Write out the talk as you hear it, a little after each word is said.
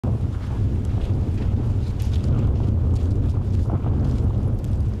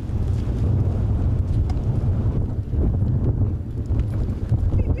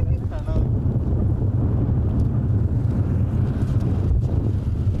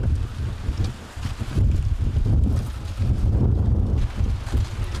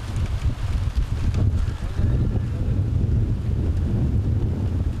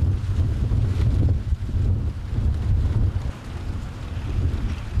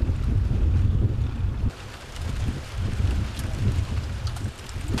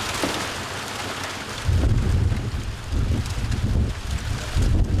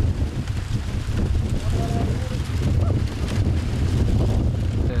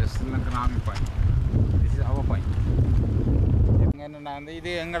army point. This is our point.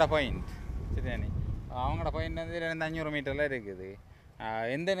 இது எங்களோட point சரிதானே. அவங்களோட பாயிண்ட் வந்து 2500 மீட்டரில் இருக்குது.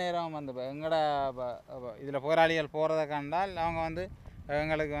 எந்த நேரம் வந்து எங்களோட இதில் போராளிகள் போகிறத கண்டால் அவங்க வந்து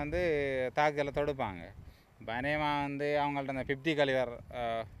எங்களுக்கு வந்து தாக்குதலை தொடுப்பாங்க. பயணமாக வந்து அவங்கள்ட்ட அந்த 50 கலிவர்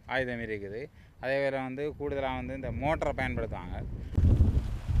ஆயுதம் இருக்குது. அதே வேறு வந்து கூடுதலாக வந்து இந்த மோட்டரை பயன்படுத்துவாங்க.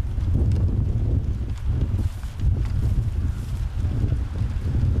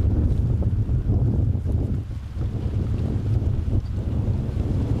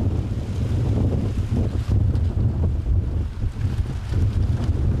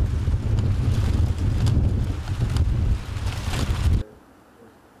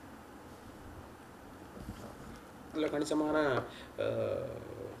 கணிசமான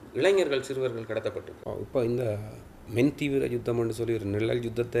இளைஞர்கள் சிறுவர்கள் கடத்தப்பட்டிருக்கோம். இப்போ இந்த மென்தீவிர யுத்தம் என்று சொல்லி ஒரு நிழல்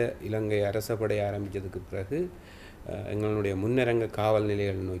யுத்தத்தை இலங்கை அரசப்படை ஆரம்பித்ததுக்கு பிறகு எங்களுடைய முன்னரங்க காவல்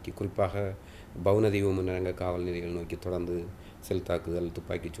நிலைகள் நோக்கி, குறிப்பாக பவுனதீவு முன்னரங்க காவல் நிலைகள் நோக்கி தொடர்ந்து செல் தாக்குதல்,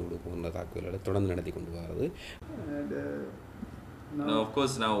 துப்பாக்கிச்சூடு போன்ற தாக்குதல்களை தொடர்ந்து நடத்தி கொண்டு வருது. Now, of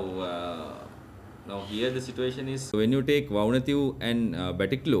course, now here the situation is when you take Vavunativu and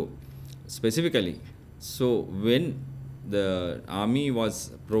Batticaloa specifically. So when the army was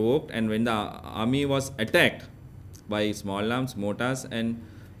provoked and when the army was attacked by small arms, mortars, and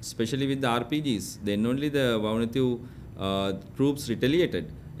especially with the RPGs, then only the Vavunativu troops retaliated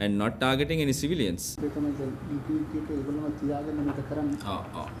and not targeting any civilians.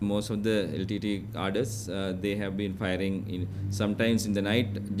 Most of the LTTE cadres, they have been firing sometimes in the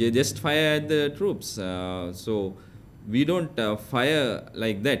night. They just fire at the troops. So we don't fire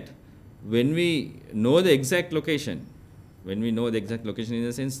like that. When we know the exact location, in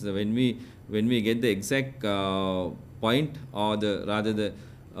the sense that when we get the exact point or the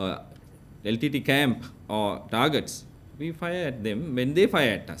LTT camp or targets, we fire at them when they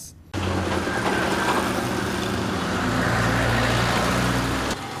fire at us.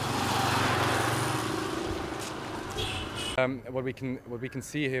 What we can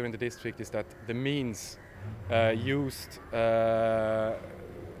see here in the district is that the means used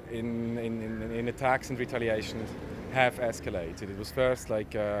in attacks and retaliations have escalated. It was first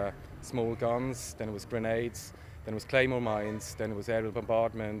like small guns, then it was grenades, then it was claymore mines, then it was aerial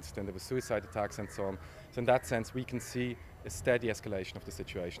bombardment, then there was suicide attacks and so on. So in that sense we can see a steady escalation of the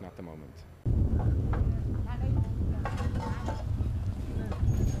situation at the moment.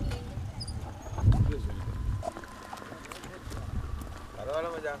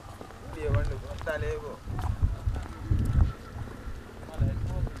 Dia